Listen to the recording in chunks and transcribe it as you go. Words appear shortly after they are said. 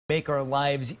Make Our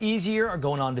Lives Easier are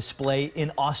going on display in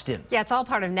Austin. Yeah, it's all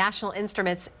part of National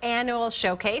Instruments' annual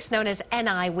showcase known as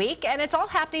NI Week, and it's all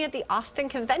happening at the Austin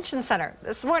Convention Center.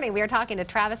 This morning, we are talking to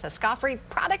Travis Escoffrey,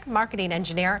 Product Marketing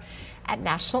Engineer at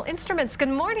National Instruments. Good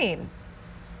morning.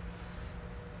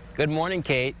 Good morning,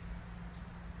 Kate.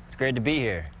 It's great to be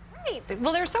here. Right.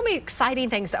 Well, there's so many exciting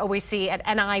things to always see at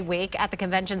NI Week at the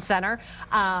Convention Center,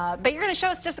 but you're going to show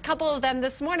us just a couple of them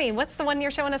this morning. What's the one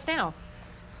you're showing us now?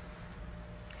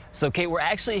 So, Kate, we're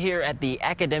actually here at the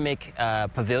academic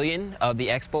pavilion of the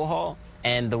Expo Hall,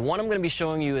 and the one I'm going to be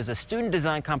showing you is a student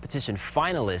design competition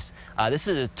finalist. This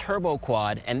is a turbo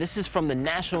quad, and this is from the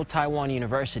National Taiwan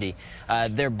University.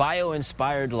 Their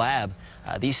bio-inspired lab.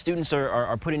 These students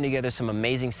are putting together some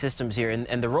amazing systems here,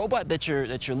 and the robot that you're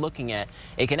looking at,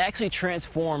 it can actually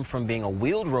transform from being a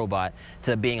wheeled robot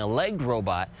to being a legged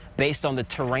robot based on the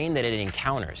terrain that it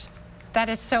encounters. That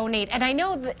is so neat. And I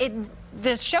know that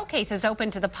this showcase is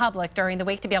open to the public during the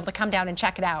week to be able to come down and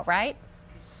check it out, right?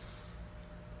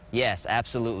 Yes,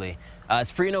 absolutely.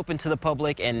 It's free and open to the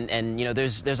public, and you know,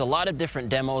 there's a lot of different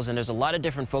demos, and there's a lot of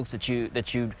different folks that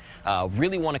you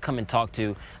really want to come and talk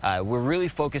to. We're really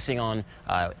focusing on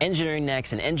engineering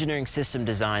next and engineering system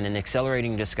design and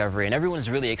accelerating discovery, and everyone's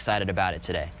really excited about it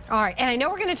today. All right, and I know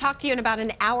we're going to talk to you in about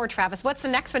an hour, Travis. What's the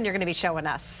next one you're going to be showing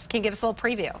us? Can you give us a little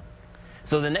preview?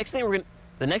 So the next thing we're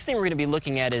going to be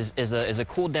looking at is a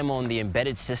cool demo in the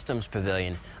Embedded Systems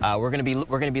Pavilion. We're going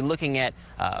to be looking at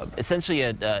essentially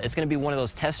it's going to be one of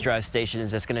those test drive stations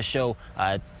that's going to show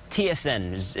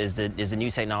TSN is the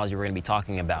new technology we're going to be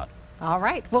talking about. All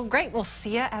right. Well, great. We'll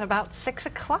see you at about 6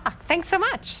 o'clock. Thanks so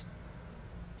much.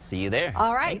 See you there.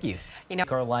 All right. Thank you.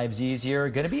 Make Our Lives Easier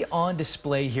going to be on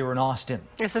display here in Austin.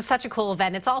 This is such a cool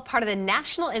event. It's all part of the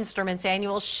National Instruments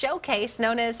annual showcase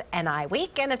known as NI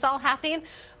Week, and it's all happening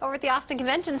over at the Austin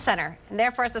Convention Center. And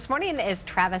there for us this morning is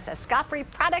Travis Escoffrey,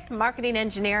 Product Marketing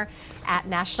Engineer at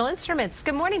National Instruments.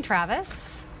 Good morning,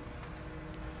 Travis.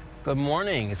 Good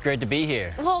morning. It's great to be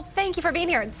here. Well, thank you for being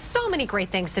here. So many great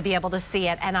things to be able to see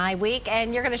at NI Week,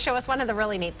 and you're going to show us one of the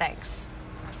really neat things.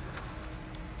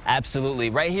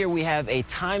 Absolutely. Right here we have a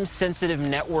time-sensitive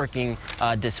networking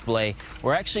display.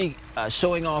 We're actually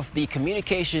showing off the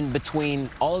communication between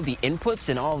all of the inputs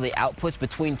and all of the outputs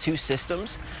between two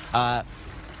systems.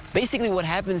 Basically what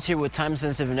happens here with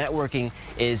time-sensitive networking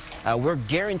is we're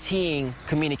guaranteeing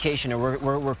communication,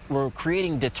 or we're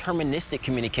creating deterministic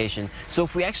communication. So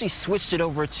if we actually switched it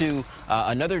over to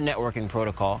another networking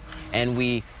protocol and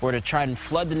we were to try and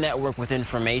flood the network with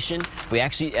information, we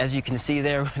actually, as you can see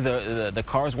there, the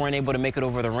cars weren't able to make it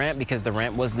over the ramp because the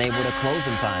ramp wasn't able to close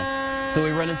in time. So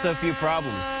we run into a few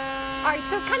problems. All right,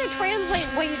 so kind of translate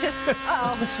what you just,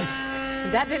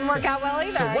 that didn't work out well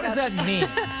either. So what does that mean?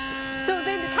 So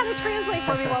then kind of translate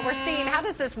for me what we're seeing. How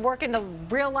does this work into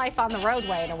real life on the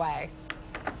roadway in a way?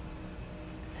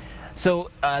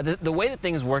 So the way that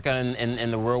things work out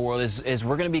in the real world is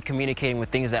we're going to be communicating with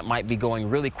things that might be going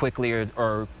really quickly,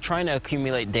 or trying to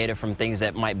accumulate data from things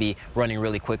that might be running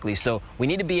really quickly. So we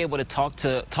need to be able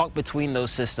to talk between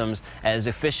those systems as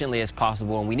efficiently as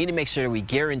possible, and we need to make sure we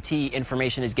guarantee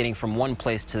information is getting from one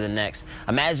place to the next.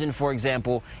 Imagine, for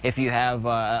example, if you have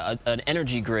an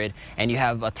energy grid and you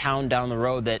have a town down the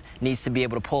road that needs to be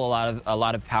able to pull a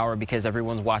lot of power because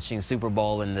everyone's watching Super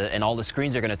Bowl and all the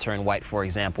screens are going to turn white, for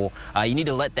example. You need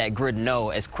to let that grid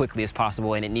know as quickly as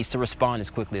possible, and it needs to respond as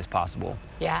quickly as possible.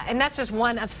 Yeah, and that's just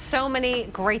one of so many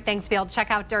great things to be able to check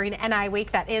out during NI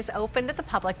Week that is open to the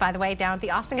public, by the way, down at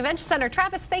the Austin Convention Center.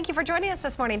 Travis, thank you for joining us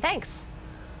this morning. Thanks.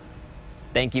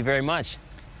 Thank you very much.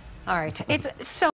 All right. It's so